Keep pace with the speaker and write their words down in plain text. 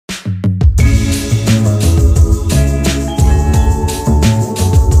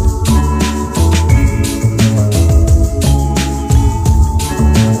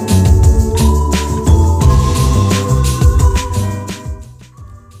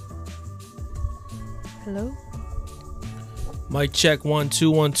Hello? Mic check 1 2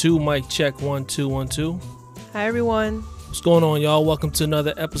 1 2. Mic check 1 2 1 2. Hi, everyone. What's going on, y'all? Welcome to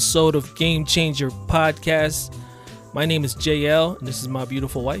another episode of Game Changer Podcast. My name is JL, and this is my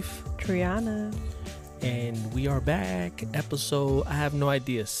beautiful wife, Triana. and we are back. Episode, I have no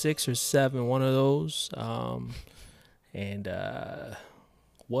idea, 6 or 7, one of those.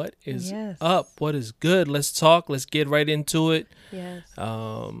 What is up? What is good? Let's talk. Let's get right into it. Yes.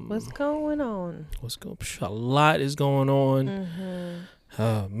 What's going on? A lot is going on.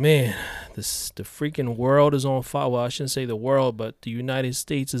 Oh man, the freaking world is on fire. Well, I shouldn't say the world, but the United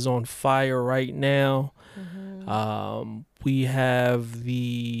States is on fire right now. We have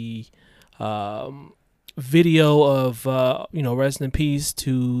the video of rest in peace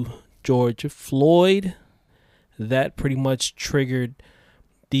to George Floyd. That pretty much triggered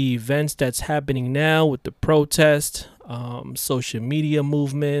the events that's happening now with the protest, social media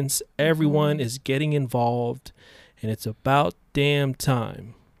movements. Everyone is getting involved, and it's about damn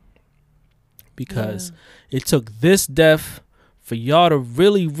time, because it took this death for y'all to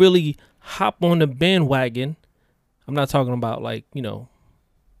really, really hop on the bandwagon. I'm not talking about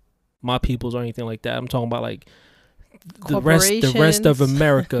my peoples or anything like that. I'm talking about the rest of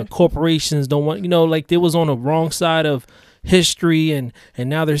America. Corporations don't want, they was on the wrong side of history, and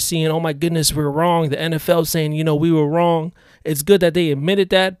now they're seeing, oh my goodness, we're wrong. The NFL saying, we were wrong. It's good that they admitted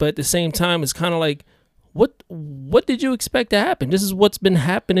that, but at the same time, it's kind of like, what did you expect to happen? This is what's been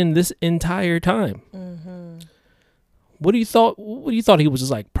happening this entire time. What do you thought he was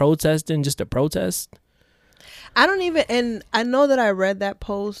just protesting just to protest? I don't even, and I know that I read that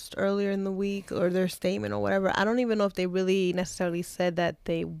post earlier in the week, or their statement or whatever. I don't even know if they really necessarily said that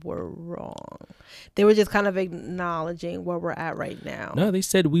they were wrong. They were just kind of acknowledging where we're at right now. No, they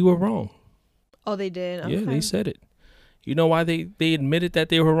said we were wrong. Oh, they did? Okay. Yeah, they said it. You know why they admitted that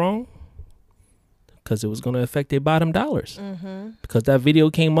they were wrong? Because it was going to affect their bottom dollars. Because that video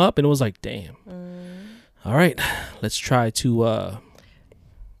came up and it was like, damn. All right, let's try to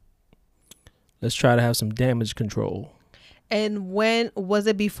have some damage control. And when was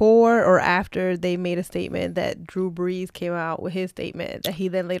it, before or after they made a statement that Drew Brees came out with his statement that he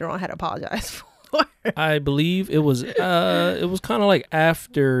then later on had to apologize for? I believe it was kind of like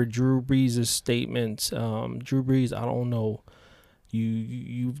after Drew Brees' statement. Drew Brees, I don't know.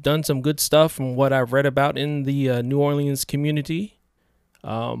 You've done some good stuff from what I've read about in the New Orleans community.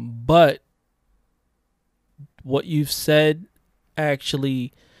 But what you've said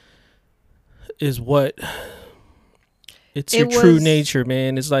actually is it's your true nature,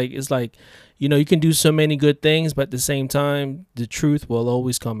 man. It's like you can do so many good things, but at the same time, the truth will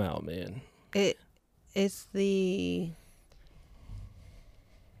always come out, man. It's the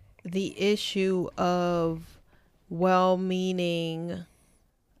issue of well-meaning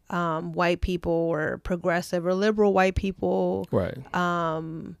white people, or progressive or liberal white people, right?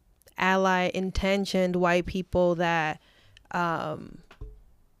 Ally intentioned white people that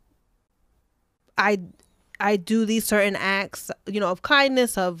I do these certain acts, of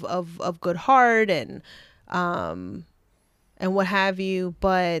kindness, of good heart, and what have you.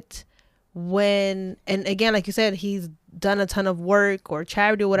 But and again, like you said, he's done a ton of work or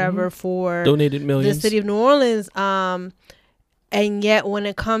charity or whatever for donated millions, the city of New Orleans. And yet when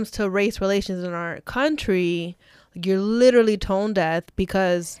it comes to race relations in our country, you're literally tone deaf,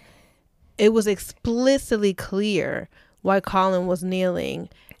 because it was explicitly clear why Colin was kneeling.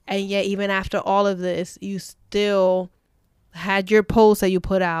 And yet, even after all of this, you still had your post that you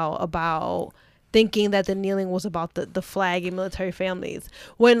put out about thinking that the kneeling was about the flag and military families.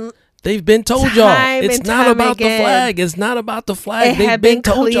 When they've been told y'all it's not about the flag. It's not about the flag. They've been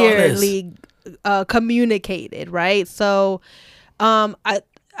told y'all this. Clearly communicated, right? So,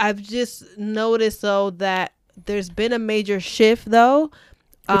 I've just noticed though that there's been a major shift though,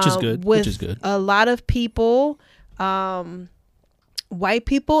 which is good. With which is good. A lot of people. White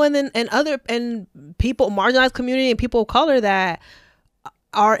people and people, marginalized community, and people of color that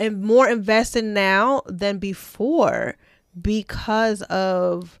are more invested now than before because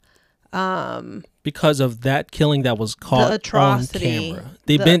of that killing that was caught on camera.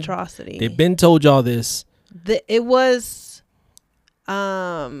 They've been told y'all this. It was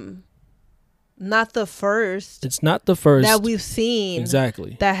not the first. It's not the first that we've seen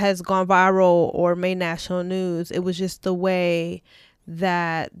exactly that has gone viral or made national news. It was just the way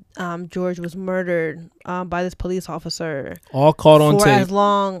that George was murdered by this police officer, all caught on tape, for as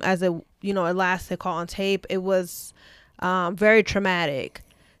long as it lasted, caught on tape. It was very traumatic.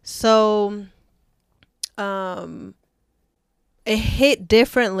 So it hit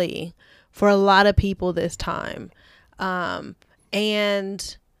differently for a lot of people this time, and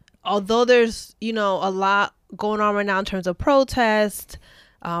although there's, you know, a lot going on right now in terms of protest,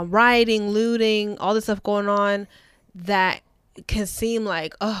 rioting, looting, all this stuff going on, that can seem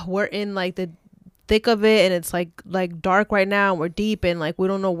like, oh, we're in like the thick of it, and it's like dark right now, and we're deep, and like we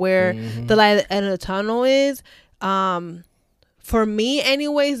don't know where the light at the end of the tunnel is. For me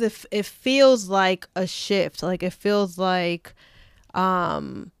anyways, it feels like a shift. Like it feels like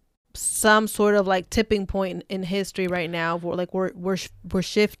some sort of like tipping point in history right now, where like we're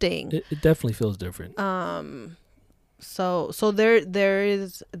shifting. It definitely feels different. So there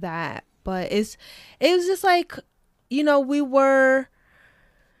is that, but it was just like, you know, we were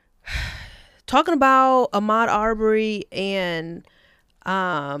talking about Ahmaud Arbery, and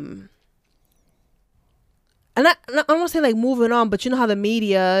I don't want to say like moving on, but you know how the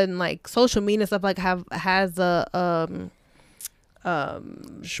media and like social media and stuff like has a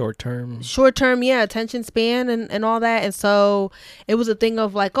short term attention span and all that. And so it was a thing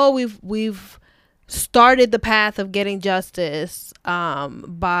of like, oh, we've started the path of getting justice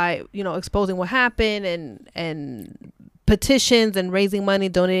by, you know, exposing what happened, and petitions and raising money,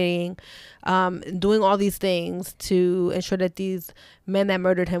 donating, doing all these things to ensure that these men that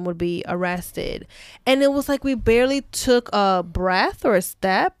murdered him would be arrested. And it was like we barely took a breath or a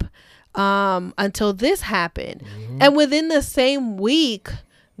step until this happened. And within the same week,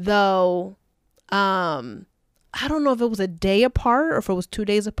 though, I don't know if it was a day apart or if it was 2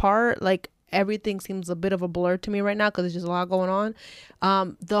 days apart. Like everything seems a bit of a blur to me right now because there's just a lot going on.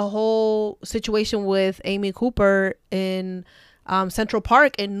 The whole situation with Amy Cooper in Central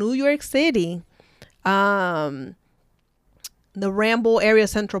Park in New York City, the Ramble area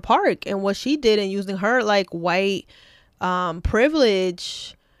Central Park, and what she did, and using her like white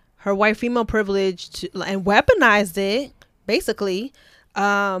privilege, her white female privilege, and weaponized it basically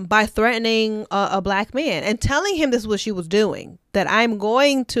by threatening a black man and telling him this is what she was doing, that I'm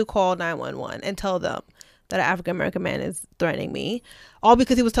going to call 911 and tell them that an African American man is threatening me, all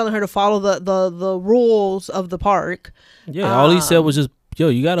because he was telling her to follow the rules of the park. Yeah, all he said was just, yo,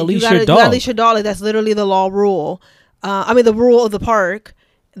 you gotta leash your dog. You gotta leash your dog. Like, that's literally the law rule. The rule of the park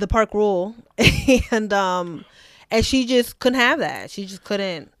rule. and she just couldn't have that. She just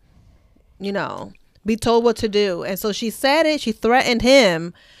couldn't, you know, be told what to do. And so she said it. She threatened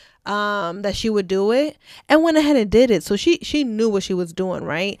him that she would do it, and went ahead and did it. So she knew what she was doing,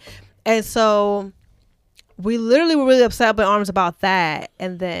 right? And so we literally were really upset up in arms about that.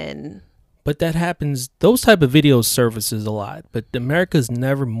 And then, but that happens. Those type of videos surfaces a lot, but America's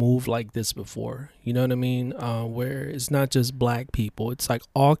never moved like this before. You know what I mean? Where it's not just black people; it's like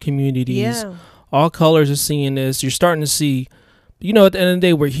all communities, all colors are seeing this. You're starting to see, you know, at the end of the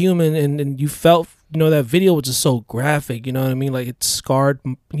day, we're human, and you felt, you know, that video was just so graphic. You know what I mean? Like it scarred.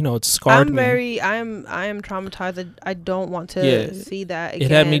 You know, it scarred me. I am traumatized. I don't want to see that again.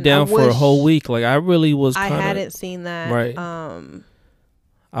 It had me down for a whole week. Like I really was. I hadn't seen that. Right.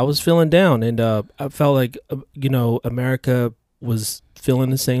 I was feeling down, and I felt like, you know, America was feeling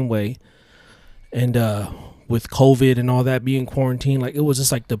the same way, and with COVID and all that, being quarantined, like it was just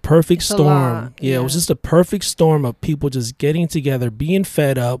like the perfect storm. Yeah, it was just a perfect storm of people just getting together, being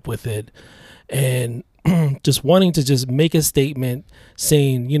fed up with it, and just wanting to just make a statement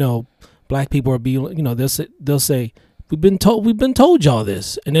saying, you know, black people are being, you know, they'll say we've been told y'all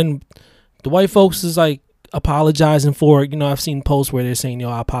this, and then the white folks is like apologizing for it. You know, I've seen posts where they're saying, you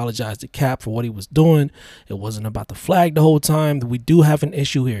know, I apologize to Cap for what he was doing. It wasn't about the flag the whole time. We do have an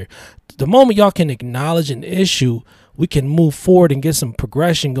issue here. The moment y'all can acknowledge an issue, we can move forward and get some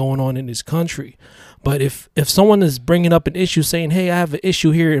progression going on in this country. But if someone is bringing up an issue saying, hey, I have an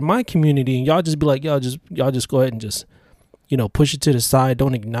issue here in my community, and y'all just be like, y'all just go ahead and just, you know, push it to the side,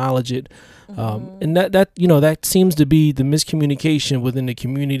 don't acknowledge it. And that, you know, that seems to be the miscommunication within the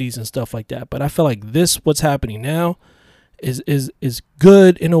communities and stuff like that. But I feel like what's happening now is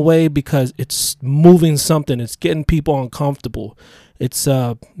good in a way, because it's moving something. It's getting people uncomfortable. It's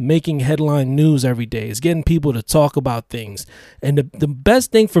making headline news every day. It's getting people to talk about things. And the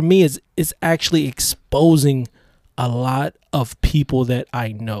best thing for me is actually exposing a lot of people that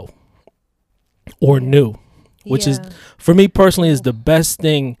I know or knew, which is, for me personally, is the best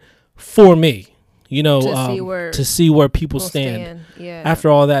thing for me, you know, to see where people stand. After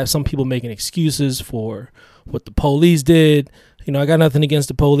all that, some people making excuses for what the police did. You know, I got nothing against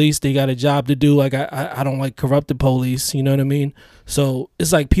the police. They got a job to do. Like I don't like corrupted police. You know what I mean? So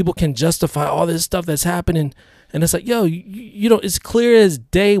it's like people can justify all this stuff that's happening. And it's like, yo, you know, it's clear as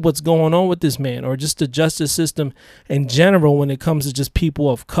day what's going on with this man, or just the justice system in general when it comes to just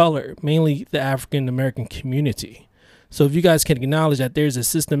people of color, mainly the African American community. So if you guys can acknowledge that there's a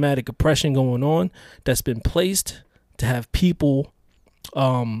systematic oppression going on that's been placed to have people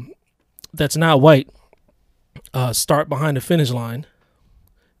that's not white start behind the finish line,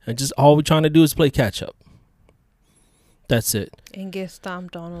 and just all we're trying to do is play catch up. That's it. And get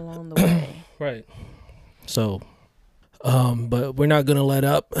stomped on along the way. Right. So, but we're not gonna let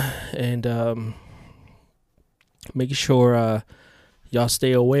up, and making sure y'all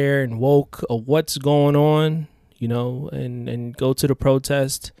stay aware and woke of what's going on, and go to the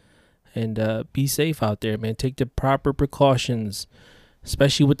protest, and be safe out there, man. Take the proper precautions,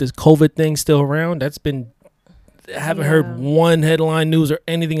 especially with this COVID thing still around. I haven't heard one headline news or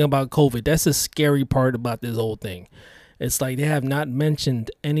anything about COVID. That's the scary part about this whole thing. It's like they have not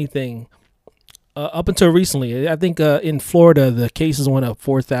mentioned anything up until recently. I think in Florida, the cases went up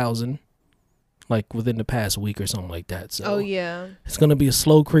 4,000, like within the past week or something like that. So it's going to be a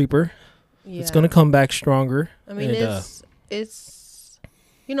slow creeper. Yeah. It's going to come back stronger. I mean, it's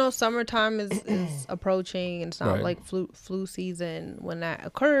summertime is approaching, and it's not like flu season when that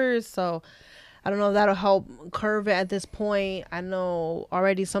occurs. So I don't know if that'll help curve it at this point. I know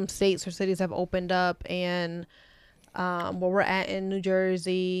already some states or cities have opened up, and where we're at in New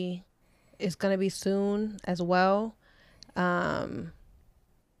Jersey is going to be soon as well. But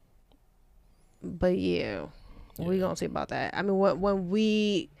yeah, we're going to see about that. I mean, when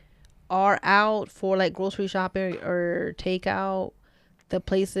we are out for like grocery shopping or takeout, the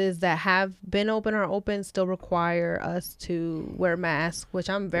places that have been open or open still require us to wear masks, which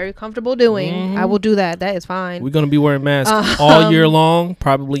I'm very comfortable doing. Mm-hmm. I will do that. That is fine. We're going to be wearing masks all year long,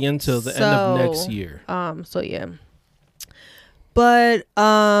 probably until the end of next year. So yeah. But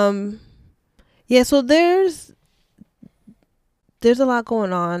yeah, so there's a lot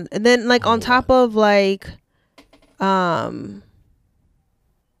going on. And then like on top of like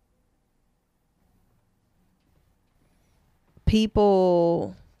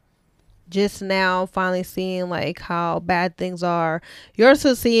people just now finally seeing like how bad things are, you're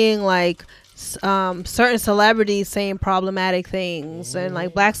also seeing like certain celebrities saying problematic things, and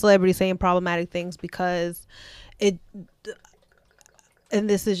like black celebrities saying problematic things, because and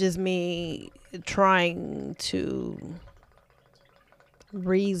this is just me trying to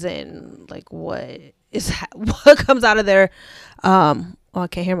reason like what comes out of their I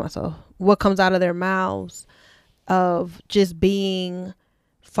can't hear myself, what comes out of their mouths of just being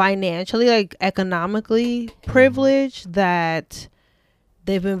financially, like economically privileged, that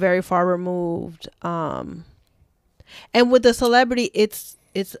they've been very far removed. And with the celebrity, it's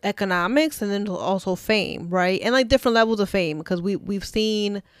economics and then also fame, right? And like different levels of fame, because we've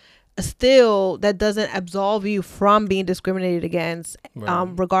seen still that doesn't absolve you from being discriminated against,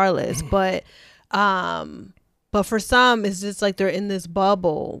 regardless. But for some, it's just like they're in this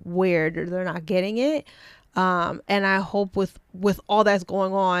bubble where they're not getting it. And I hope with all that's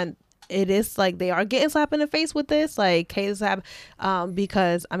going on, it is like they are getting slapped in the face with this, like cases have,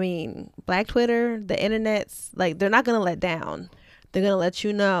 because I mean, Black Twitter, the internet's like, they're not gonna let down. They're gonna let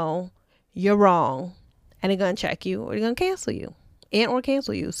you know you're wrong, and they're gonna check you, or they're gonna cancel you, or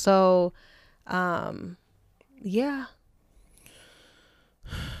cancel you. So, yeah.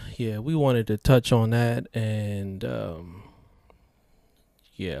 Yeah, we wanted to touch on that, and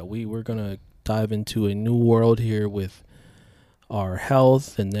we're gonna dive into a new world here with our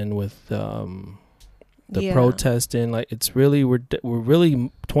health, and then with the protesting. Like, it's really we're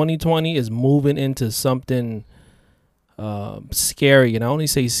really 2020 is moving into something scary, and I only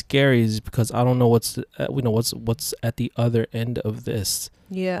say scary is because I don't know what's at the other end of this.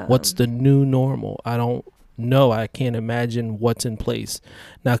 Yeah, what's the new normal? I don't know. I can't imagine what's in place.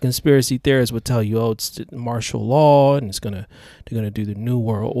 Now, conspiracy theorists would tell you, oh, it's martial law, and they're gonna do the new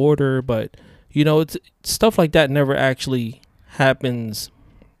world order, but it's stuff like that never actually happens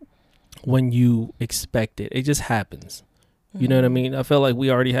when you expect it. It just happens. You know what I mean? I felt like we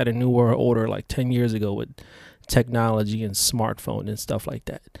already had a new world order like 10 years ago with technology and smartphone and stuff like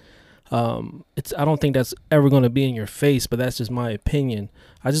that. I don't think that's ever going to be in your face, but that's just my opinion.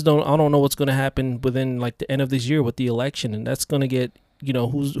 I don't know what's going to happen within like the end of this year with the election, and that's going to get,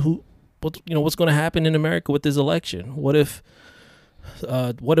 what's going to happen in America with this election. What if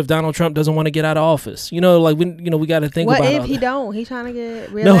Donald Trump doesn't want to get out of office? We got to think about. What if he don't? He's trying to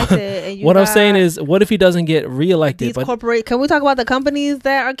get reelected. No, what I'm saying is, what if he doesn't get reelected? Can we talk about the companies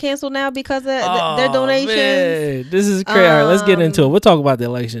that are canceled now because of their donations? Man, this is crazy. All right, let's get into it. We'll talk about the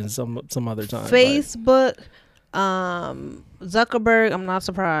election some other time. Facebook, Zuckerberg. I'm not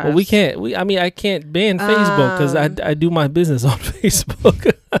surprised. Well, we can't. I can't ban Facebook because I do my business on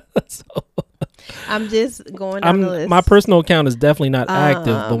Facebook. So. I'm just going down the list. My personal account is definitely not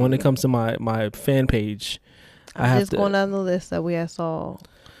active, but when it comes to my fan page, I'm just going down the list that we saw.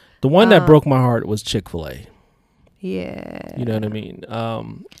 The one that broke my heart was Chick-fil-A. Yeah. You know what I mean?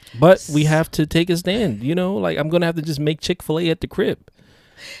 But we have to take a stand. You know, like I'm gonna have to just make Chick-fil-A at the crib.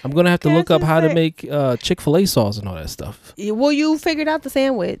 I'm gonna have to look up how to make Chick-fil-A sauce and all that stuff. Well, you figured out the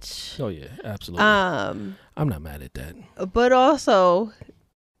sandwich. Oh yeah, absolutely. I'm not mad at that. But also,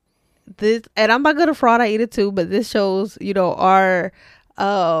 this, and I'm not gonna fraud, I eat it too. But this shows, you know, our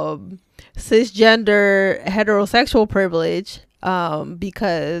cisgender heterosexual privilege.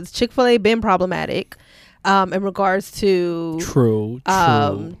 Because Chick-fil-A been problematic, in regards to true.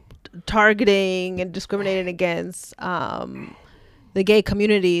 Targeting and discriminating against the gay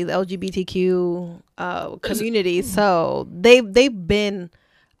community, the LGBTQ community. So they've been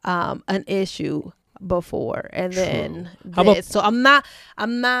an issue before, and True. then How about, so I'm not.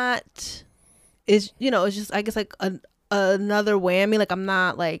 It's, you know, it's just, I guess, like another whammy. Like, I'm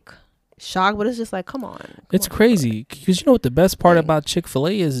not like shocked, but it's just like, come on. It's crazy because you know what the best part about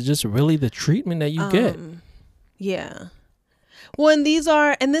Chick-fil-A is just really the treatment that you get. Yeah. Well, and this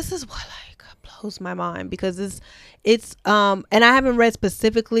is what like blows my mind, because it's and I haven't read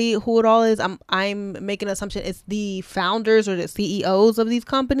specifically who it all is. I'm making an assumption it's the founders or the CEOs of these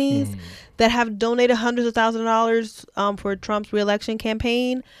companies that have donated hundreds of thousands of dollars for Trump's reelection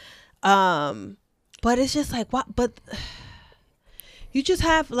campaign. But it's just like, what? But you just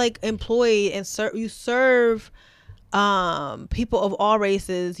have like employee and you serve people of all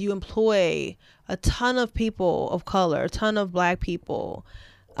races. You employ a ton of people of color, a ton of black people.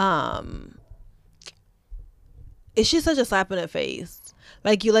 It's just such a slap in the face.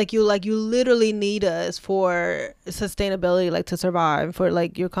 Like you literally need us for sustainability, like to survive, for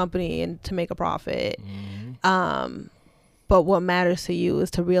like your company and to make a profit. But what matters to you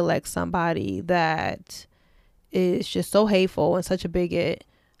is to reelect somebody that is just so hateful and such a bigot,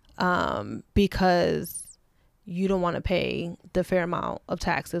 because you don't want to pay the fair amount of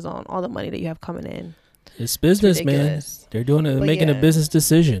taxes on all the money that you have coming in. It's business, man. They're making a business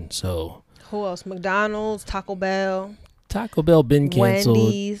decision. So who else? McDonald's, Taco Bell been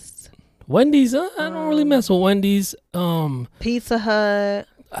canceled. Wendy's, I don't really mess with Wendy's. Pizza Hut.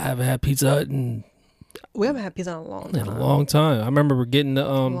 I haven't had Pizza Hut we haven't had pizza in a long time. I remember we're getting the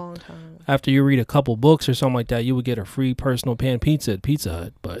long time. After you read a couple books or something like that, you would get a free personal pan pizza at Pizza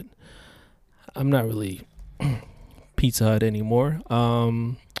Hut. But I'm not really Pizza Hut anymore.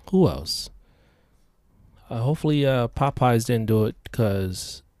 Who else? Hopefully Popeyes didn't do it,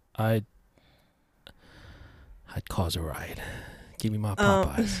 because I'd cause a riot. Give me my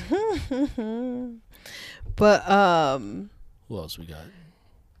Popeyes. But who else we got?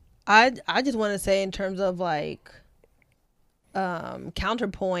 I just want to say, in terms of like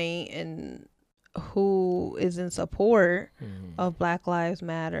counterpoint and who is in support of Black Lives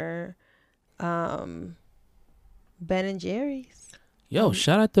Matter, Ben and Jerry's. Yo,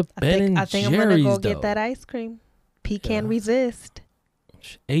 shout out to Ben and Jerry's. I think I'm gonna go get that ice cream. Pecan resist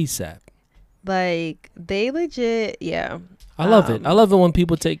ASAP. Like, they legit, yeah. I love it. I love it when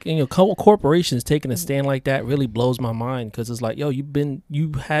people take, corporations taking a stand like that really blows my mind, because it's like, yo,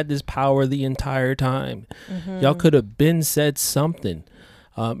 you had this power the entire time. Y'all could have been said something.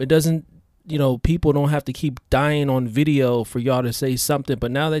 It doesn't, people don't have to keep dying on video for y'all to say something.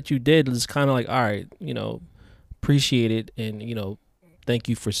 But now that you did, it's kind of like, all right, appreciate it, and thank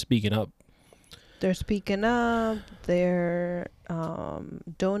you for speaking up. They're speaking up. They're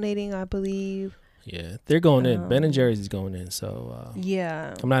donating, I believe. Yeah, they're going in. Ben and Jerry's is going in. So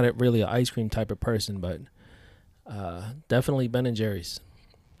yeah, I'm not really an ice cream type of person, but definitely Ben and Jerry's.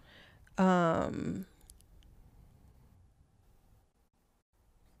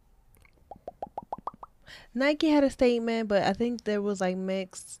 Nike had a statement, but I think there was like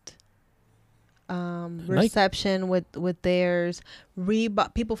mixed reception with theirs.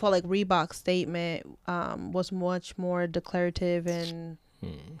 Reebok, people felt like Reebok's statement was much more declarative and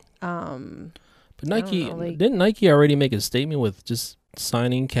but Nike, didn't Nike already make a statement with just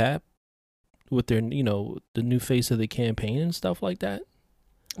signing Cap with their the new face of the campaign and stuff like that?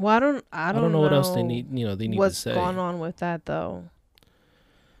 Well, I don't know what else they need. They need what's to say. What's going on with that though?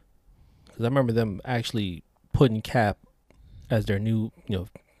 Because I remember them actually putting Cap as their new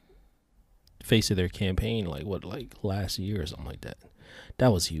face of their campaign, like last year or something like that.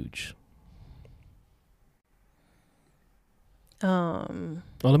 That was huge. Well,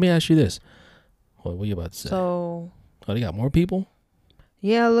 let me ask you this. What are you about to say? So, they got more people?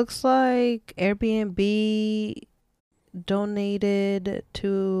 Yeah, it looks like Airbnb donated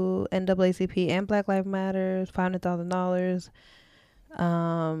to NAACP and Black Lives Matter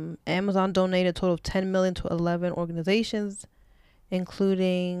 $500,000. Amazon donated a total of $10 million to 11 organizations,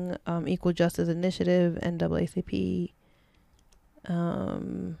 including Equal Justice Initiative, NAACP,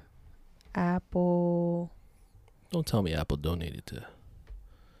 Apple. Don't tell me Apple donated to.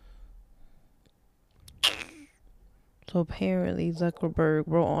 So apparently Zuckerberg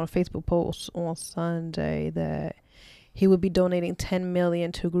wrote on a Facebook post on Sunday that he would be donating $10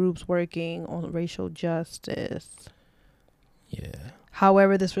 million to groups working on racial justice. Yeah.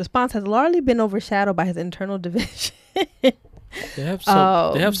 However, this response has largely been overshadowed by his internal division. They have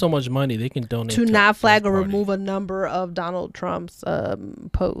so much money they can donate to not flag or party. remove a number of Donald Trump's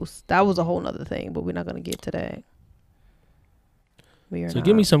posts. That was a whole nother thing, but we're not going to get to that. So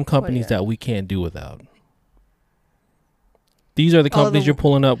give me some companies that we can't do without. These are the companies you're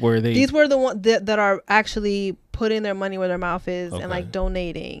pulling up where they... These were the ones that are actually putting their money where their mouth is and like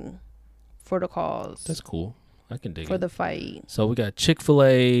donating for the cause. That's cool. I can dig it. For the fight. So we got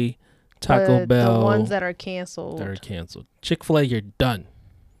Chick-fil-A, Taco Bell. The ones that are canceled. Chick-fil-A, you're done.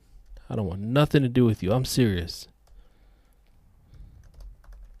 I don't want nothing to do with you. I'm serious.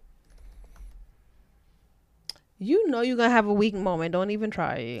 You know you're going to have a weak moment. Don't even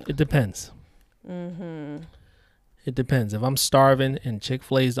try it. It depends. Mm-hmm. It depends. If I'm starving and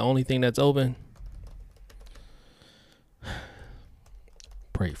Chick-fil-A is the only thing that's open,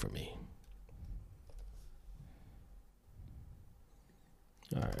 pray for me.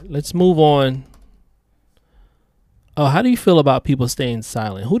 All right, let's move on. Oh, how do you feel about people staying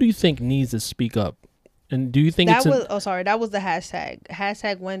silent? Who do you think needs to speak up? And do you think that was the hashtag.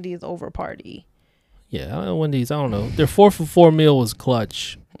 Hashtag Wendy's over party. Yeah, Wendy's, I don't know. Their 4 for $4 meal was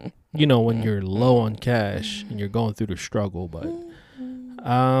clutch. You know, when you're low on cash and you're going through the struggle, but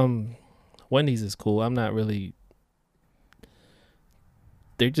Wendy's is cool. I'm not really...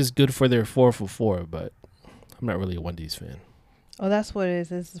 They're just good for their 4 for $4, but I'm not really a Wendy's fan. Oh, that's what it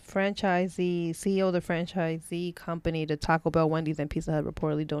is. It's CEO of the franchisee company, the Taco Bell, Wendy's, and Pizza Hut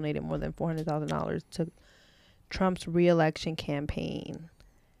reportedly donated more than $400,000 to Trump's re-election campaign.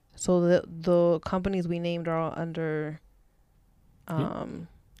 So the companies we named are all under...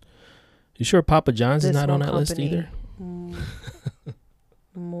 You sure Papa John's is not on that list either?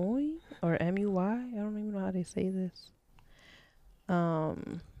 Moy or M-U-Y? I don't even know how they say this.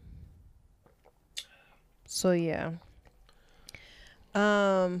 So yeah.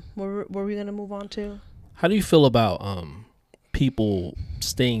 Were we gonna move on to? How do you feel about people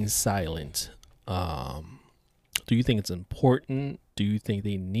staying silent? Do you think it's important? Do you think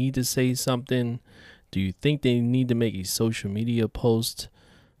they need to say something? Do you think they need to make a social media post?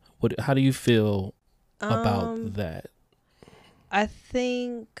 How do you feel about that? I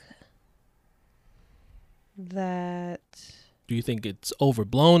think that... Do you think it's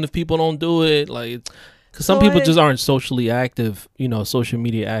overblown if people don't do it? Like, because some people just aren't socially active, social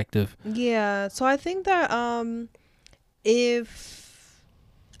media active. Yeah. So I think that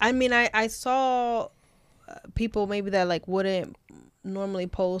I saw people maybe that like wouldn't normally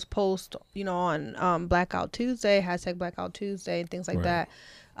post on Blackout Tuesday, hashtag Blackout Tuesday, and things like that.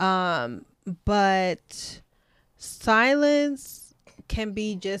 But silence can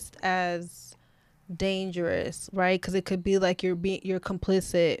be just as dangerous, right? Because it could be like you're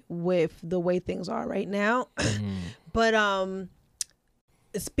complicit with the way things are right now. But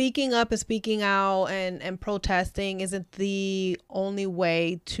speaking up and speaking out and protesting isn't the only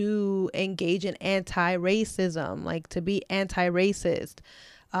way to engage in anti-racism, like to be anti-racist.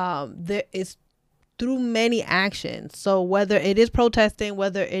 There is through many actions. So whether it is protesting,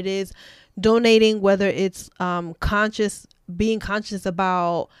 whether it is donating, whether it's being conscious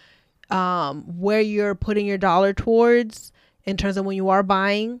about where you're putting your dollar towards in terms of when you are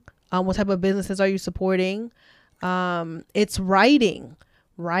buying, what type of businesses are you supporting? It's writing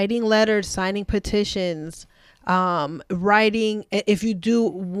letters, signing petitions, writing, if you do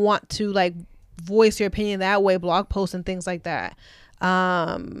want to like voice your opinion that way, blog posts and things like that.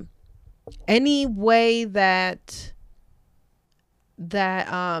 Any way that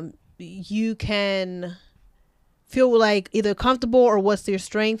you can feel like either comfortable or what's your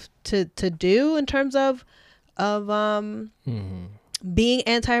strength to do in terms of being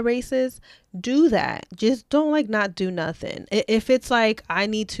anti-racist, do that. Just don't like not do nothing. If it's like I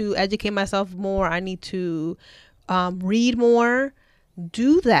need to educate myself more, I need to read more,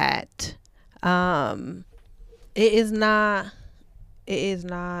 do that. It is not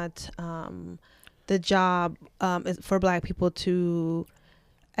the job for Black people to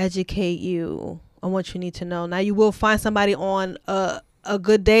educate you on what you need to know. Now you will find somebody on a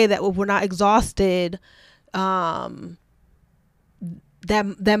good day that we're not exhausted, that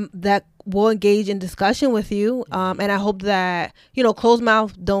will engage in discussion with you. And I hope that, closed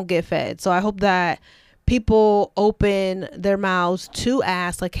mouth don't get fed. So I hope that people open their mouths to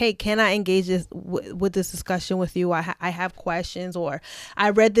ask, like, hey, can I engage with this discussion with you? I have questions, or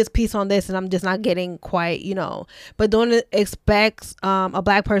I read this piece on this and I'm just not getting quite, but don't expect a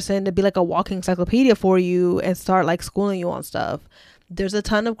Black person to be like a walking encyclopedia for you and start like schooling you on stuff. There's a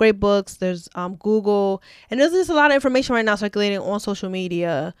ton of great books. There's Google, and there's just a lot of information right now circulating on social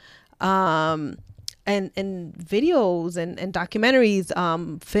media, and videos and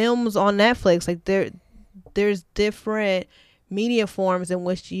documentaries, films on Netflix. Like there's different media forms in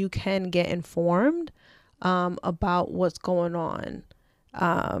which you can get informed about what's going on,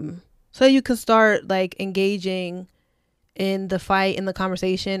 so you can start like engaging in the fight, in the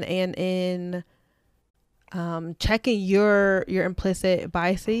conversation, and in checking your implicit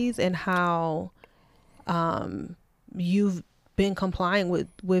biases and how you've been complying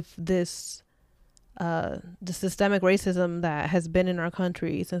with this the systemic racism that has been in our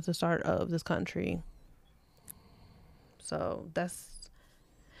country since the start of this country. So that's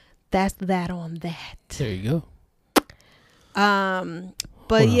that on that. There you go.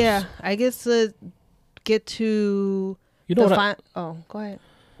 But yeah, I guess to get to go ahead. I'm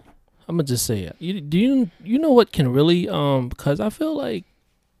gonna just say it. You know what can really because I feel like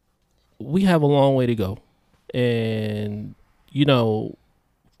we have a long way to go, and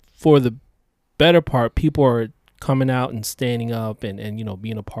for the better part, people are coming out and standing up and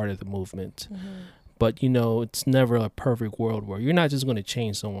being a part of the movement. Mm-hmm. But it's never a perfect world where you're not just going to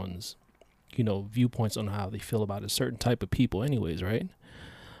change someone's viewpoints on how they feel about a certain type of people anyways, right?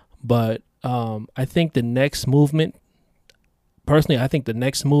 But I think the next movement, personally,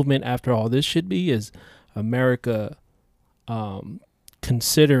 after all this should be is America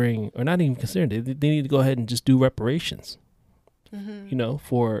considering, or not even considering, they need to go ahead and just do reparations, mm-hmm.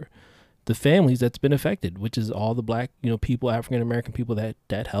 For the families that's been affected, which is all the Black, people, African American people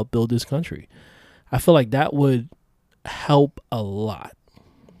that helped build this country. I feel like that would help a lot,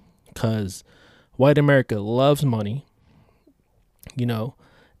 because white America loves money,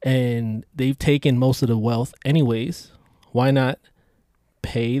 and they've taken most of the wealth anyways. Why not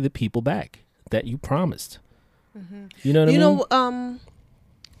pay the people back that you promised? Mm-hmm. You know what I mean?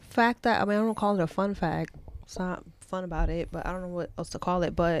 Fact that, I don't call it a fun fact. It's not fun about it, but I don't know what else to call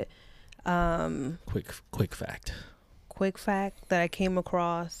it. But quick fact. Quick fact that I came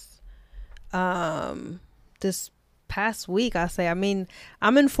across this past week. I say, I'm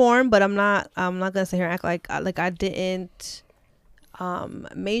informed, but I'm not gonna sit here and act like I didn't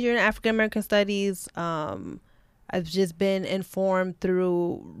major in African American studies. I've just been informed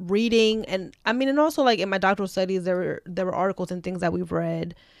through reading, and also like in my doctoral studies, there were articles and things that we've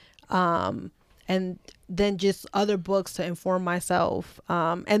read, and then just other books to inform myself,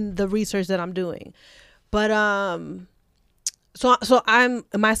 and the research that I'm doing. But so I'm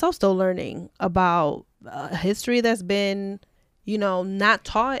myself still learning about history that's been, not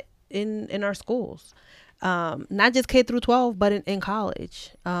taught in our schools. Not just K through 12, but in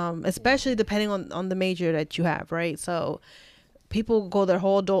college, especially depending on the major that you have, right? So people go their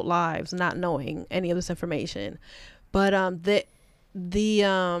whole adult lives not knowing any of this information. But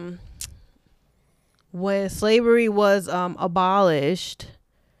when slavery was abolished,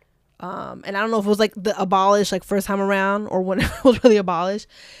 and I don't know if it was like the abolished like first time around or when it was really abolished,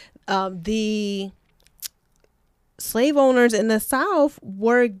 the slave owners in the South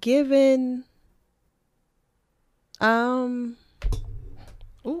were given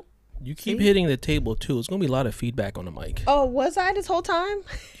you keep hitting the table too. It's gonna be a lot of feedback on the mic. Oh, was I this whole time?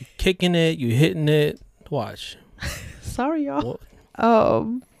 You kicking it, you hitting it. Watch. Sorry, y'all.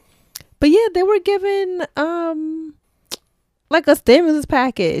 But yeah, they were given like a stimulus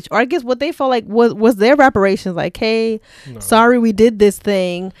package, or I guess what they felt like was their reparations. Like, hey, sorry we did this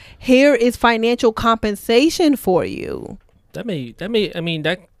thing. Here is financial compensation for you. That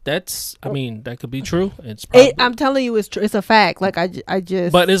could be true. It's probably, I'm telling you, it's true. It's a fact. Like I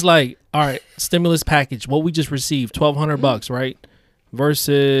just. But it's like, all right, stimulus package. What we just received, $1,200, right?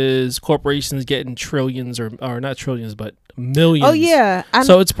 Versus corporations getting trillions, or not trillions, but millions. Oh yeah.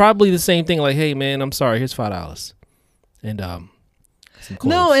 So it's probably the same thing. Like, hey man, I'm sorry. Here's $5, and some clothes.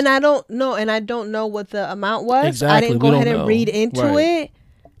 No, and I don't know what the amount was. Exactly. I didn't go ahead and read into it.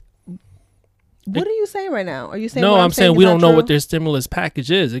 What are you saying right now? Are you saying? No, I'm saying we don't know what their stimulus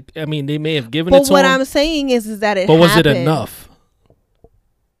package is. They may have given it to them. But what I'm saying is that it. But was it enough?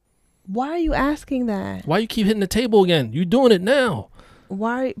 Why are you asking that? Why you keep hitting the table again? You're doing it now.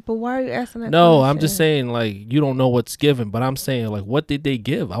 Why? But why are you asking that? No, question? I'm just saying like you don't know what's given. But I'm saying like, what did they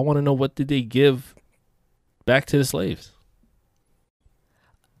give? I want to know what did they give back to the slaves.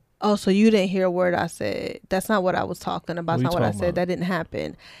 Oh, so you didn't hear a word I said. That's not what I was talking about. What That's you not what I talking said. about? That didn't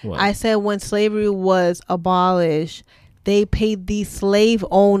happen. What? I said when slavery was abolished, they paid the slave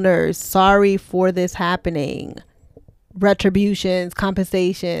owners, sorry for this happening, retributions,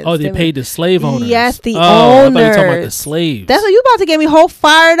 compensations. Oh, they paid the slave owners. Yes, the I thought you were talking about the owners. slaves. That's what you about to get me whole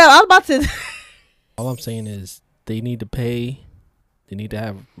fired up. I was about to. All I'm saying is they need to pay. They need to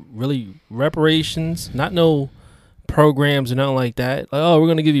have really reparations, not no programs or nothing like that. Like, oh, we're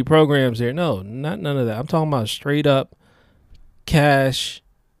gonna give you programs here. No, not none of that. I'm talking about straight up cash.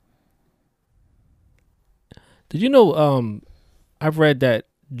 Did you know? I've read that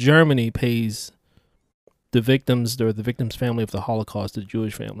Germany pays the victims or the victims' family of the Holocaust, the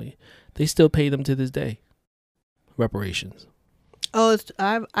Jewish family. They still pay them to this day. Reparations. Oh,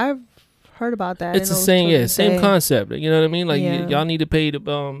 I've heard about that. It's the same, yeah, same concept. You know what I mean? Like y'all need to pay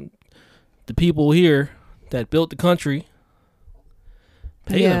the people here that built the country.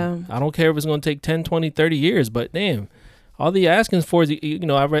 Pay them. I don't care if it's going to take 10, 20, 30 years, but damn, all they asking for is, you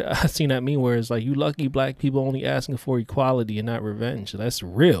know, I've seen that meme where it's like, you lucky black people only asking for equality and not revenge. That's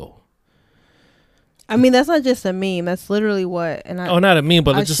real. I mean, that's not just a meme. That's literally what. And not a meme,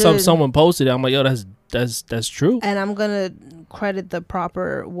 but it's just someone posted it. I'm like, yo, that's true. And I'm gonna credit the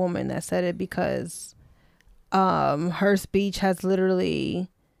proper woman that said it, because her speech has literally,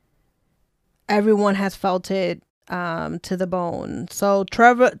 everyone has felt it to the bone. So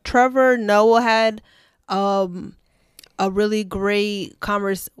Trevor Noah had a really great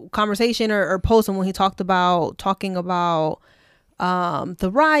conversation or post when he talking about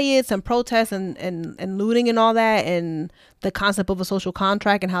the riots and protests and looting and all that, and the concept of a social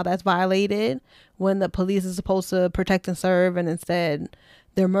contract and how that's violated when the police is supposed to protect and serve, and instead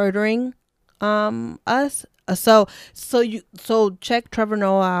they're murdering us. So check Trevor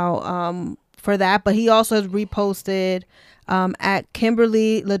Noah out for that. But he also has reposted at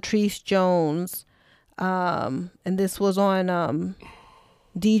Kimberly Latrice Jones, and this was on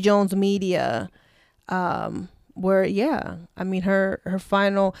D Jones Media, where I mean her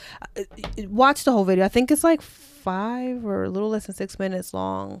final, watch the whole video. I think it's like 5 or a little less than 6 minutes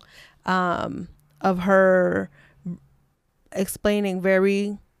long, of her explaining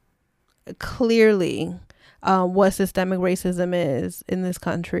very clearly what systemic racism is in this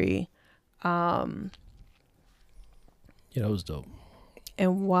country, Yeah, that was dope.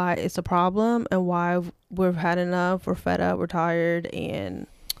 And why it's a problem, and why we've had enough, we're fed up, we're tired, and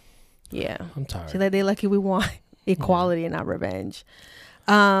I'm tired. She's like, they lucky we want equality and not revenge.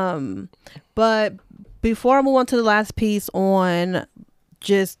 But before I move on to the last piece on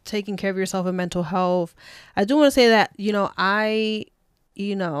just taking care of yourself and mental health, I do want to say that, I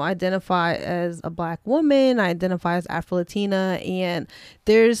identify as a Black woman. I identify as Afro-Latina, and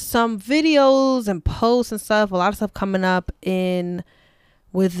there's some videos and posts and stuff, a lot of stuff coming up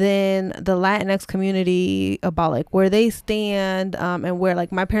within the Latinx community about like where they stand, and where,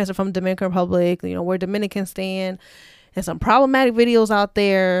 like, my parents are from Dominican Republic, where Dominicans stand, and some problematic videos out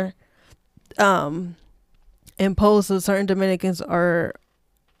there, and posts that certain Dominicans are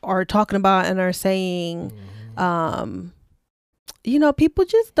talking about and are saying, people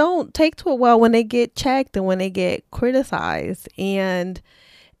just don't take to it well when they get checked and when they get criticized. And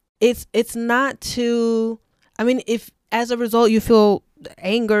it's not to, I mean, if as a result you feel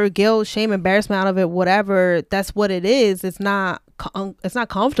anger, guilt, shame, embarrassment out of it, whatever, that's what it is. It's not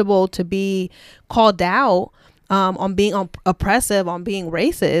comfortable to be called out on being oppressive, on being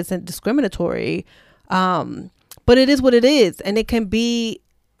racist and discriminatory, but it is what it is, and it can be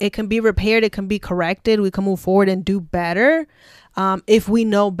repaired, it can be corrected, we can move forward and do better if we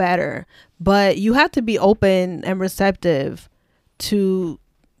know better. But you have to be open and receptive to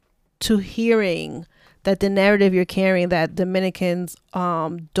hearing that the narrative you're carrying, that Dominicans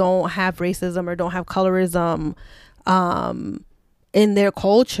don't have racism or don't have colorism in their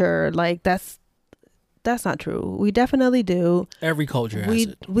culture, like that's not true. We definitely do. Every culture has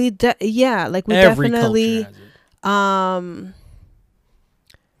it. We Every definitely culture has it.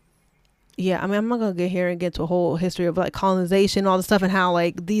 Yeah, I mean, I'm not gonna get here and get to a whole history of like colonization, all the stuff, and how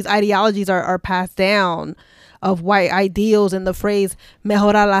like these ideologies are passed down of white ideals, and the phrase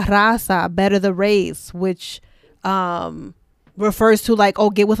 "mejorar la raza," better the race, which refers to like,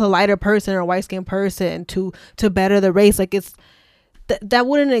 oh, get with a lighter person or a white skinned person to better the race. Like it's that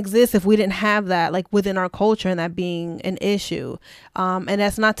wouldn't exist if we didn't have that like within our culture, and that being an issue. And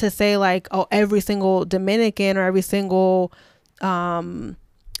that's not to say like, oh, every single Dominican or every single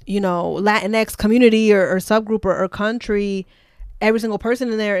Latinx community or subgroup or country, every single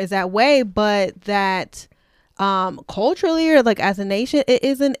person in there is that way, but that culturally or like as a nation, it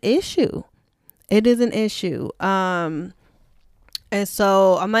is an issue. And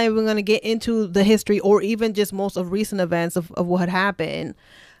so I'm not even going to get into the history or even just most of recent events of what had happened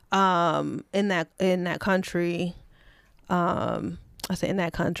in that country. I say in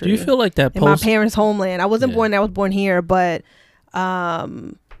that country. Do you feel like that in my parents' homeland? I wasn't born there. I was born here, but I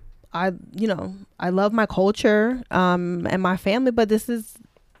love my culture and my family, but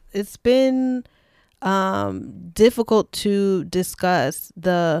it's been difficult to discuss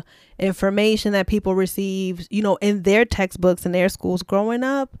the information that people receive, in their textbooks in their schools growing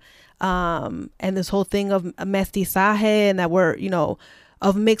up, and this whole thing of mestizaje, and that we're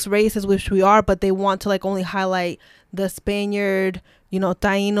of mixed races, which we are, but they want to like only highlight the Spaniard,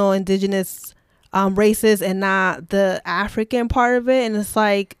 Taino, indigenous races, and not the African part of it. And it's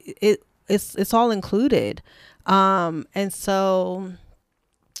like it's all included, and so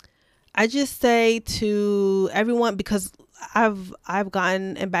I just say to everyone, because I've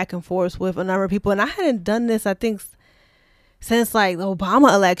gotten in back and forth with a number of people, and I hadn't done this, I think, since like the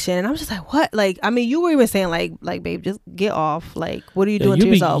Obama election, and I was just like, what? Like, I mean, you were even saying like, babe, just get off. Like, what are you doing to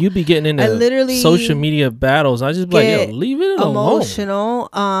yourself? You be getting into social media battles. I just be like, yo, leave it alone. Emotional,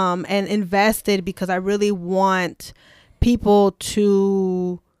 and invested, because I really want people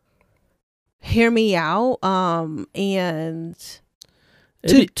to hear me out, and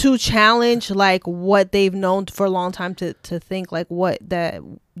to challenge like what they've known for a long time, to think like what that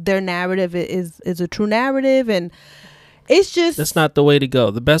their narrative is a true narrative. And it's just, that's not the way to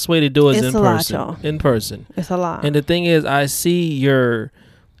go. The best way to do it is in person. In person. It's a lot. And the thing is, I see you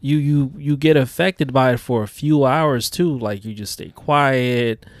get affected by it for a few hours too. Like, you just stay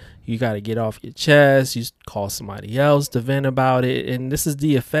quiet. You got to get off your chest. You call somebody else to vent about it. And this is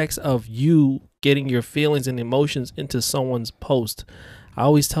the effects of you getting your feelings and emotions into someone's post. I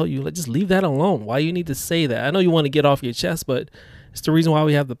always tell you, just leave that alone. Why you need to say that? I know you want to get off your chest, but it's the reason why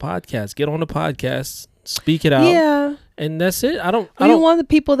we have the podcast. Get on the podcast, speak it out. Yeah. And that's it. I don't want the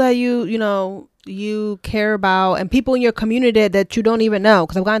people that you care about, and people in your community that you don't even know,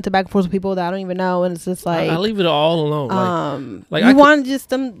 because I've gotten into back and forth with people that I don't even know, and it's just like I leave it all alone. Like you want just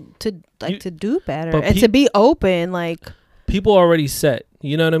them to to do better and to be open. Like, people already set,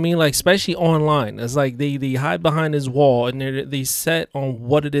 you know what I mean? Like, especially online, it's like they hide behind this wall, and they set on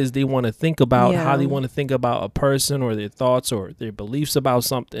what it is they want to think about, how they want to think about a person or their thoughts or their beliefs about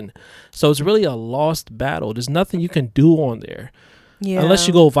something. So it's really a lost battle. There's nothing you can do on there. Yeah. Unless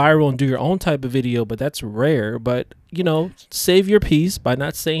you go viral and do your own type of video, but that's rare. But, save your peace by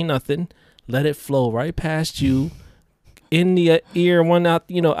not saying nothing. Let it flow right past you, in the ear, one out,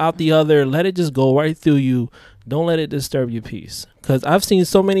 out the other. Let it just go right through you. Don't let it disturb your peace. Because I've seen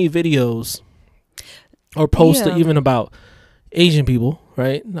so many videos or posts even about Asian people,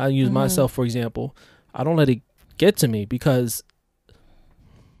 right? I use myself, for example. I don't let it get to me because,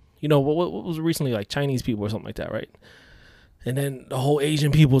 what was recently, like Chinese people or something like that, right? And then the whole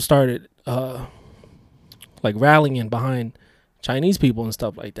Asian people started like rallying behind Chinese people and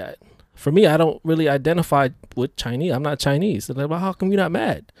stuff like that. For me, I don't really identify with Chinese. I'm not Chinese. And they're like, how come you're not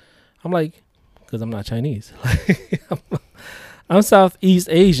mad? I'm like, because I'm not Chinese. I'm Southeast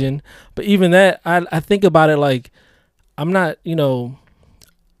Asian. But even that, I think about it like, I'm not, I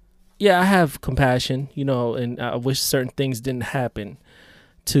have compassion, and I wish certain things didn't happen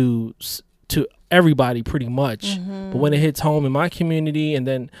to everybody pretty much. But when it hits home in my community, and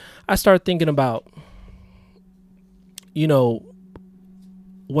then I start thinking about,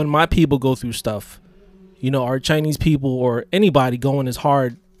 when my people go through stuff, our Chinese people or anybody going as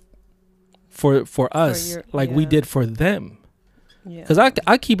hard for us we did for them. Because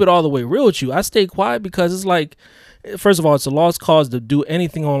I keep it all the way real with you. I stay quiet because it's like, first of all, it's a lost cause to do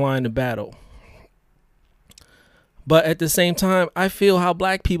anything online to battle. But at the same time, I feel how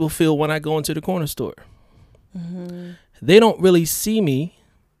black people feel when I go into the corner store. They don't really see me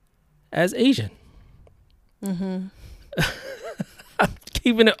as Asian. I'm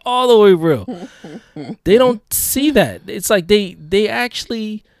keeping it all the way real. They don't see that. It's like they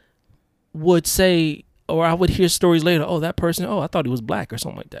actually would say, or I would hear stories later, oh, that person, I thought he was black or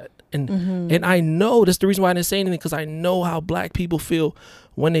something like that. And I know that's the reason why I didn't say anything, because I know how black people feel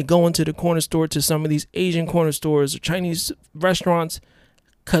when they go into the corner store, to some of these Asian corner stores or Chinese restaurants,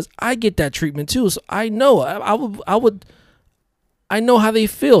 because I get that treatment too. So I know I know how they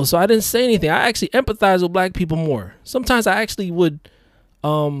feel. So I didn't say anything. I actually empathize with black people more. Sometimes I actually would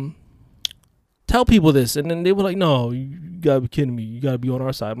tell people this, and then they were like, no, you gotta be kidding me, you gotta be on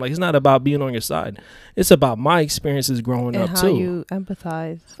our side. I'm like, it's not about being on your side, it's about my experiences growing up too. You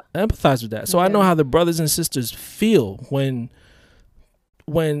empathize with that. So I know how the brothers and sisters feel when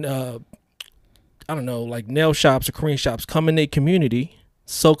I don't know, like nail shops or Korean shops come in their community,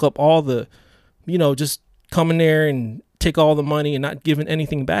 soak up all the, just come in there and take all the money and not giving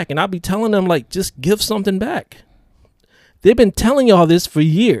anything back. And I'll be telling them, like, just give something back. They've been telling y'all this for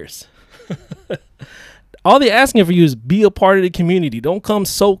years. All they're asking for you is be a part of the community. Don't come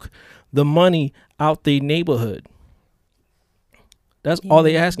soak the money out the neighborhood. That's all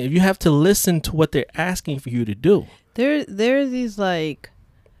they're asking. If you have to listen to what they're asking for you to do. There's these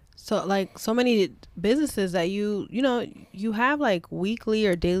so many businesses that you have like weekly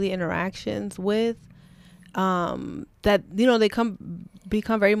or daily interactions with, that they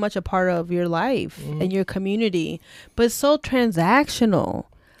become very much a part of your life and your community, but it's so transactional.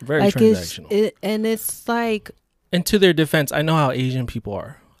 Very transactional. It's like, and to their defense, I know how Asian people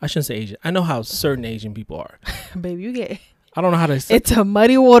are. I shouldn't say Asian. I know how certain Asian people are. Baby, I don't know how to say. It's a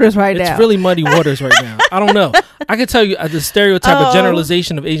muddy waters now. It's really muddy waters right now. I don't know. I can tell you the stereotype of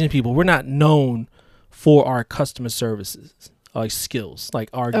generalization of Asian people. We're not known for our customer services, like skills, like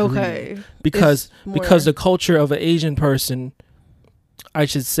our greed. Because the culture of an Asian person, I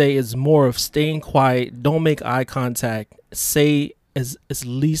should say, is more of staying quiet, don't make eye contact, say as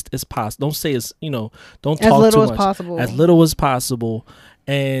least as possible. Don't say don't talk as little too as much. Possible. As little as possible.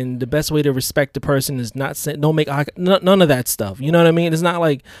 And the best way to respect the person is not say, don't make none of that stuff. You know what I mean? It's not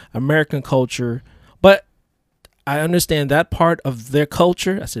like American culture, but I understand that part of their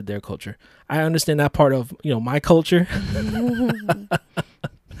culture. I said their culture. I understand that part of my culture.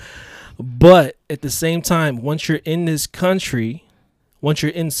 But at the same time, once you're in this country, once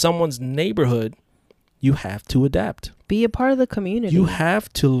you're in someone's neighborhood, you have to adapt. Be a part of the community. You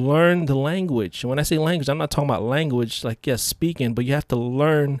have to learn the language. And when I say language, I'm not talking about language like, yes, speaking, but you have to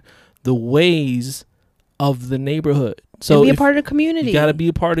learn the ways of the neighborhood. So and be a part of the community. You got to be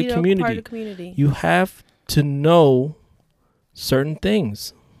a part of the community. You have to know certain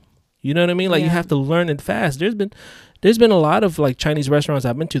things. You know what I mean? Like you have to learn it fast. There's been a lot of like Chinese restaurants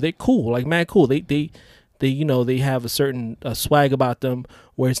I've been to. They're cool, like mad cool. They have a certain swag about them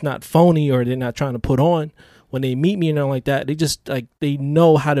where it's not phony or they're not trying to put on. When they meet me and all like that, they just they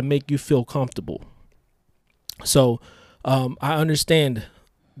know how to make you feel comfortable. So I understand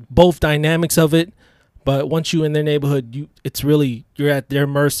both dynamics of it, but once you're in their neighborhood, you're at their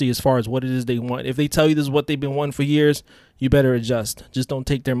mercy as far as what it is they want. If they tell you this is what they've been wanting for years, you better adjust. Just don't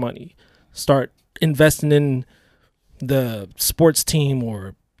take their money. Start investing in the sports team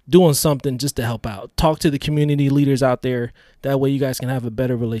or doing something just to help out. Talk to the community leaders out there. That way you guys can have a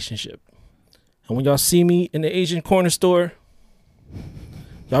better relationship. And when y'all see me in the Asian corner store,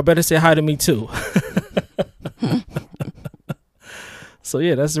 y'all better say hi to me too. So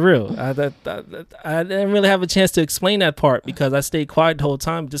yeah, that's real. I didn't really have a chance to explain that part because I stayed quiet the whole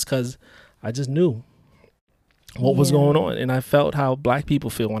time just because I just knew what was going on. And I felt how black people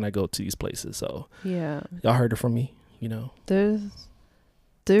feel when I go to these places. So yeah, y'all heard it from me, There's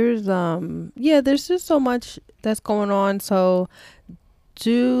just so much that's going on. So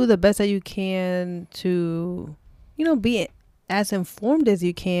do the best that you can to, be as informed as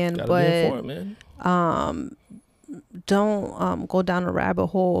you can. Gotta but be informed, man. Don't go down a rabbit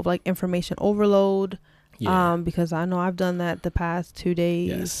hole of like information overload. Yeah. Because I know I've done that the past 2 days.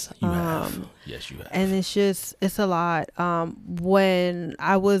 Yes, you have. Yes, you have. And it's a lot. When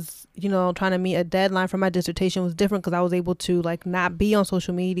I was, trying to meet a deadline for my dissertation was different because I was able to like not be on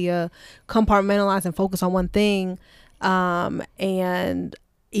social media, compartmentalize and focus on one thing. And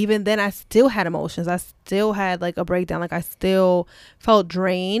even then I still had emotions. I still had like a breakdown. Like I still felt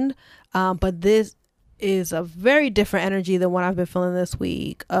drained. But this is a very different energy than what I've been feeling this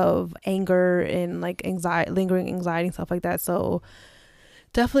week of anger and like anxiety, lingering anxiety and stuff like that. So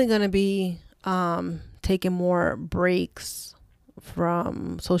definitely going to be taking more breaks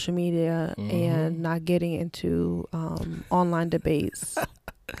from social media and not getting into online debates.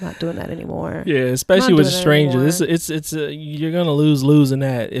 Not doing that anymore. Yeah, especially with strangers. It's you're gonna lose in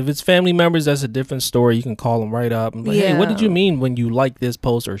that. If it's family members, that's a different story. You can call them right up and be like, hey, what did you mean when you like this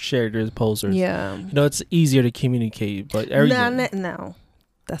post or shared this post? Or it's easier to communicate. But no,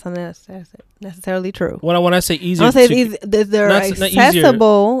 that's not necessarily true. When I say easier, I say they're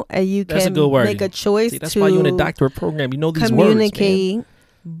accessible and you can make a choice. See, that's why you're in a doctorate program. You know these communicate, words,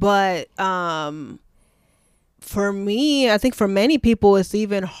 but for me, I think for many people, it's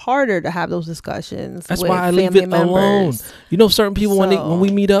even harder to have those discussions. That's why I leave it alone. Certain people when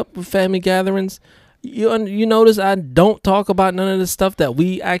we meet up with family gatherings, you notice I don't talk about none of the stuff that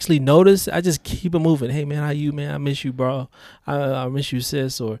we actually notice. I just keep it moving. Hey man, how you, man? I miss you, bro. I miss you,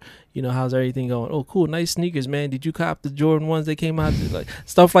 sis. Or how's everything going? Oh, cool, nice sneakers, man. Did you cop the Jordan ones that came out? Like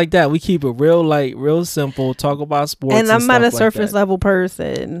stuff like that. We keep it real light, real simple. Talk about sports. And I'm not a surface level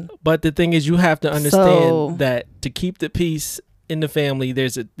person. But the thing is, you have to understand that to keep the peace in the family,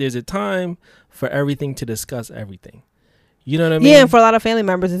 there's a time for everything to discuss everything. You know what I mean? Yeah, and for a lot of family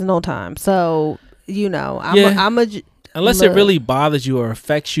members, it's no time. So, you know, unless it really bothers you or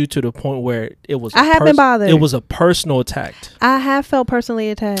affects you to the point where it was. I have been bothered. It was a personal attack. I have felt personally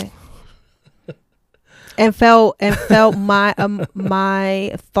attacked. and felt my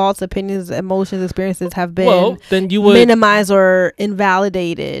my thoughts, opinions, emotions, experiences have been then you would minimized or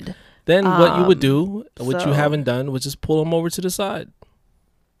invalidated. Then what you would do, which so- you haven't done, was just pull them over to the side,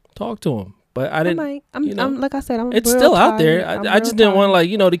 talk to them. But I didn't. I'm like I said, it's real still out tired. there. I just didn't want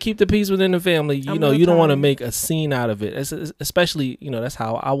to to keep the peace within the family. You don't want to tired. make a scene out of it. Especially that's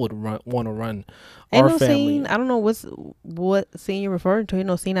how I would want to run Ain't our no family. scene. I don't know what scene you're referring to. Ain't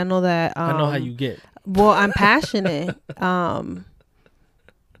no scene. I know that. I know how you get. Well, I'm passionate. That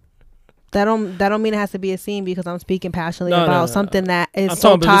don't mean it has to be a scene because I'm speaking passionately about something that is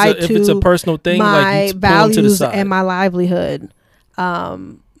so tied to if it's a personal thing, my like you pull them to the values side. and my livelihood.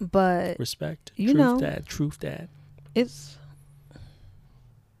 But Respect. Truth, dad. It's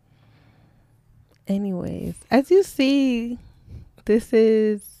anyways, as you see, this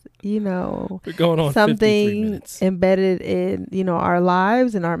is We're going on 53 something minutes. embedded in our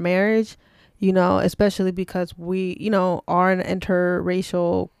lives and our marriage, especially because we are an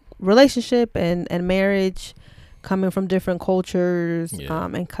interracial relationship and marriage, coming from different cultures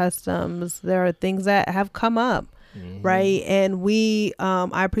and customs. There are things that have come up. Mm-hmm. Right. And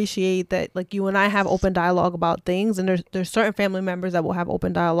I appreciate that, like, you and I have open dialogue about things, and there's certain family members that we'll have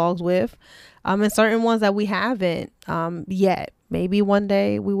open dialogues with, and certain ones that we haven't yet. Maybe one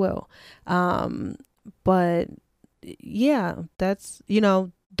day we will. But yeah, that's,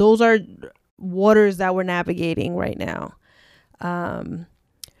 those are waters that we're navigating right now.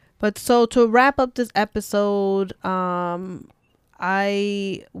 But so to wrap up this episode,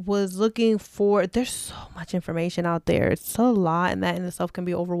 I was looking for, there's so much information out there. It's a lot, and that in itself can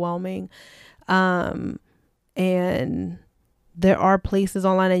be overwhelming. And there are places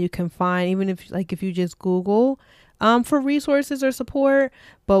online that you can find, even if you just Google, for resources or support.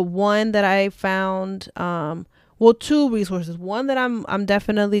 But one that I found, two resources. One that I'm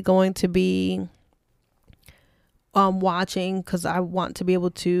definitely going to be watching, because I want to be able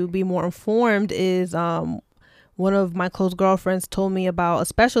to be more informed, is one of my close girlfriends told me about a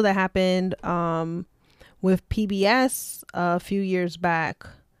special that happened with PBS a few years back.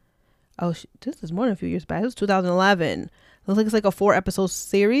 This is more than a few years back. It was 2011. It's like a 4-episode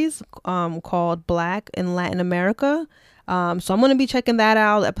series called Black in Latin America. So I'm going to be checking that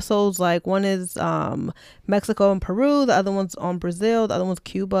out. Episodes, like, one is Mexico and Peru. The other one's on Brazil. The other one's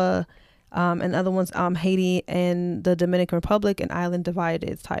Cuba. And the other one's Haiti and the Dominican Republic, An Island Divided,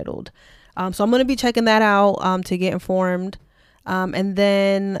 it's titled. So I'm going to be checking that out to get informed. And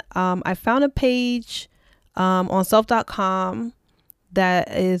then I found a page on self.com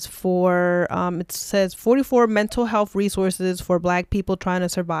that is for, it says 44 mental health resources for Black people trying to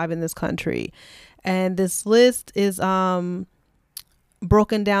survive in this country. And this list is broken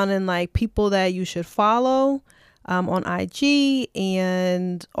down in, like, people that you should follow on IG,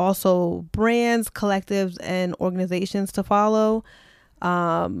 and also brands, collectives, and organizations to follow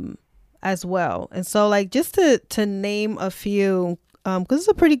as well. And so, like, just to name a few, because it's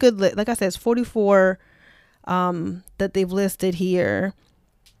a pretty good list. Like I said, it's 44 that they've listed here.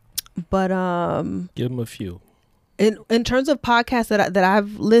 But give them a few. In terms of podcasts that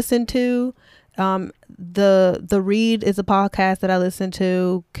I've listened to, the Read is a podcast that I listen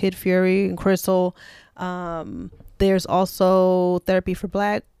to. Kid Fury and Crystal. There's also Therapy for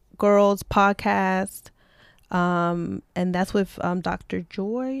Black Girls podcast. And that's with Dr.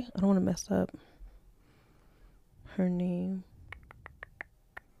 Joy. I don't want to mess up her name.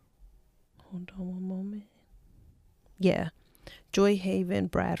 Hold on one moment. Yeah. Joy Haven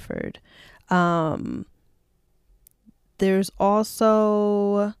Bradford. There's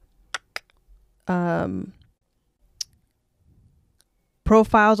also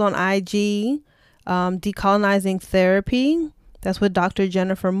profiles on IG, Decolonizing Therapy. That's with Dr.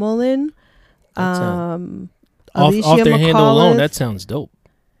 Jennifer Mullen. Off Alicia their handle alone, McAuliffe. that sounds dope.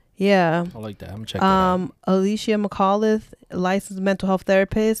 Yeah. I like that. I'm gonna check that out. Alicia McAuliffe, licensed mental health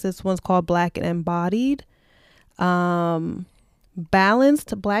therapist. This one's called Black and Embodied. Balanced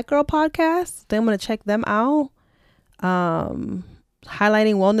Black Girl podcast. Then I'm gonna check them out.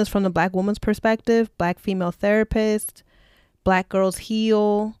 Highlighting wellness from the Black woman's perspective. Black female therapist. Black Girls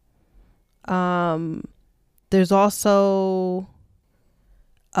Heal. There's also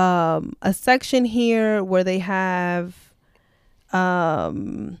a section here where they have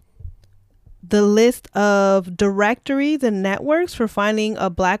the list of directories and networks for finding a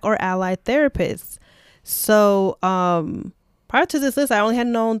Black or allied therapist. So prior to this list, I only had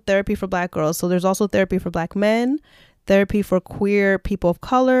known Therapy for Black Girls. So there's also Therapy for Black Men, Therapy for Queer People of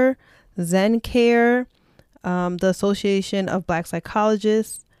Color, Zen Care, the Association of Black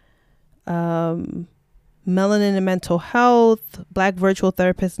Psychologists, Melanin and Mental Health, Black Virtual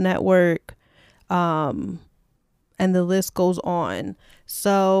Therapist Network, and the list goes on.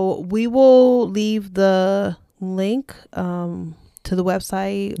 So we will leave the link to the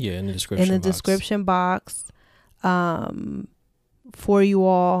website in the description box for you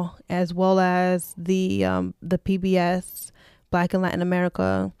all, as well as the PBS Black and Latin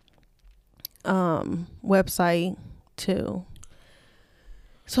America website too.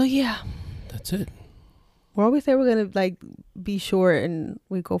 So yeah, that's it. We always say we're gonna be short, and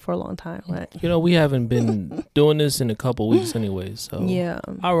we go for a long time. But we haven't been doing this in a couple weeks anyway, so yeah,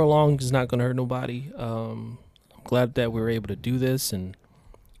 hour long is not gonna hurt nobody. I'm glad that we were able to do this, and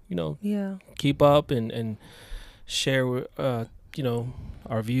keep up and share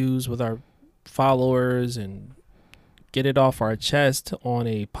our views with our followers and get it off our chest on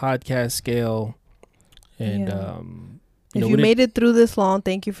a podcast scale. And if you made it through this long,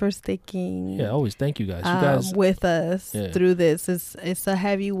 thank you for sticking. Yeah, always thank you guys. You guys with us through this. It's a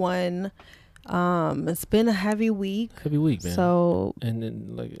heavy one. It's been a heavy week. Heavy week, man. So and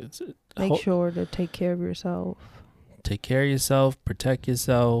then make sure to take care of yourself. Take care of yourself. Protect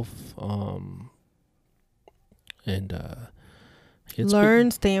yourself.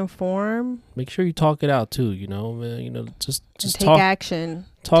 Learn, stay informed. Make sure you talk it out too. Just take action.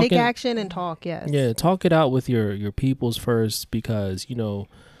 Take action and talk. Yes. Yeah, talk it out with your peoples first, because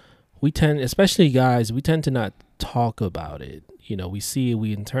we tend, especially guys, we tend to not talk about it. We see it,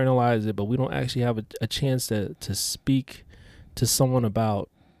 we internalize it, but we don't actually have a chance to speak to someone about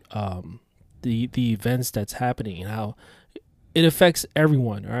the events that's happening and how it affects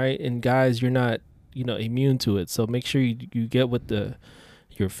everyone. Right, and guys, you're not immune to it. So make sure you get with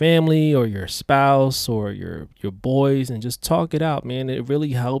your family or your spouse or your boys and just talk it out, man. It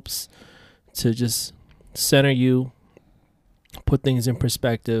really helps to just center you, put things in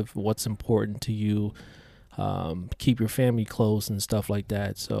perspective, what's important to you, keep your family close and stuff like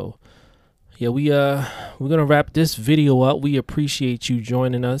that. So yeah, we're gonna wrap this video up. We appreciate you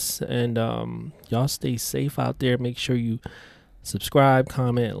joining us, and y'all stay safe out there. Make sure you subscribe,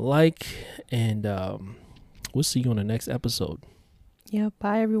 comment, like, and we'll see you on the next episode. Yeah,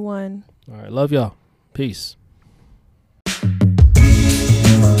 bye everyone. All right, love y'all. Peace.